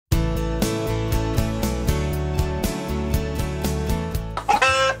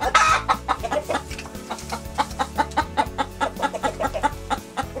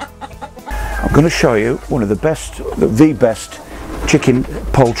I'm going to show you one of the best chicken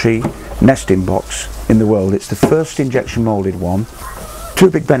poultry nesting box in the world. It's the first injection moulded one. Two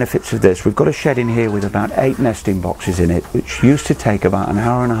big benefits of this. We've got a shed in here with about 8 nesting boxes in it, which used to take about an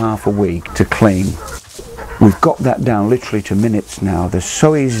hour and a half a week to clean. We've got that down literally to minutes now. They're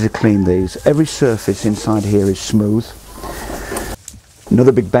so easy to clean these. Every surface inside here is smooth.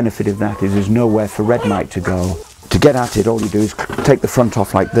 Another big benefit of that is there's nowhere for red mite to go. To get at it, all you do is take the front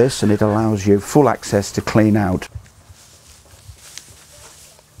off like this, and it allows you full access to clean out.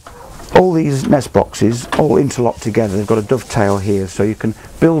 All these nest boxes all interlock together. They've got a dovetail here, so you can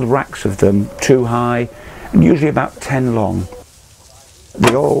build racks of them 2 high and usually about 10 long.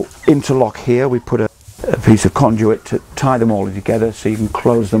 They all interlock here. We put a piece of conduit to tie them all together so you can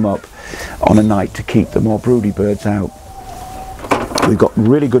close them up on a night to keep the more broody birds out. We've got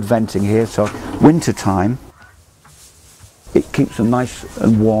really good venting here, so winter time it keeps them nice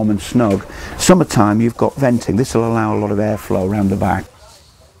and warm and snug. Summertime you've got venting. This will allow a lot of airflow around the back.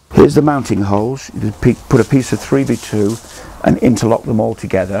 Here's the mounting holes. You put a piece of 3x2 and interlock them all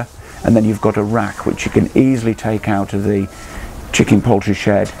together, and then you've got a rack which you can easily take out of the chicken poultry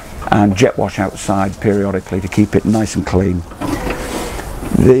shed and jet wash outside periodically to keep it nice and clean.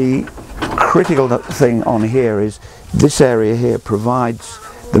 The critical thing on here is this area here provides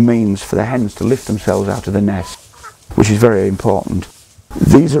the means for the hens to lift themselves out of the nest, which is very important.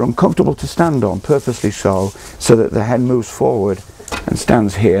 These are uncomfortable to stand on, purposely so that the hen moves forward and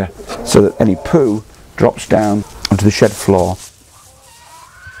stands here so that any poo drops down onto the shed floor.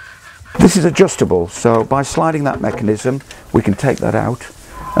 This is adjustable, so by sliding that mechanism we can take that out,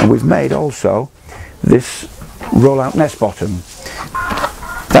 and we've made also this roll-out nest bottom.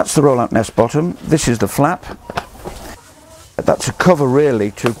 That's the roll-out nest bottom. This is the flap. That's a cover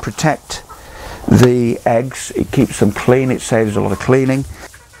really to protect the eggs. It keeps them clean, it saves a lot of cleaning.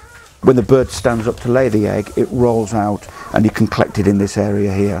 When the bird stands up to lay the egg, it rolls out and you can collect it in this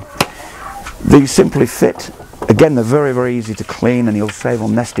area here. These simply fit. Again, they're very, very easy to clean, and you'll save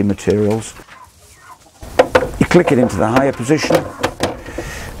on nesting materials. You click it into the higher position,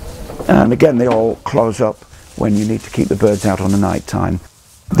 and again they all close up when you need to keep the birds out on the night time.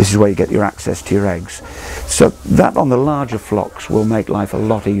 This is where you get your access to your eggs. So that on the larger flocks will make life a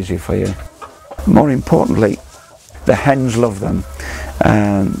lot easier for you. More importantly, the hens love them.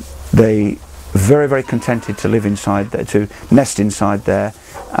 They very, very contented to live inside there, to nest inside there,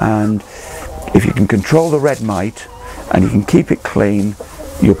 and if you can control the red mite and you can keep it clean,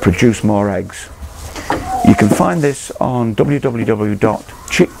 you'll produce more eggs. You can find this on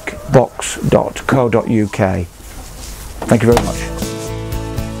www.chickbox.co.uk. Thank you very much.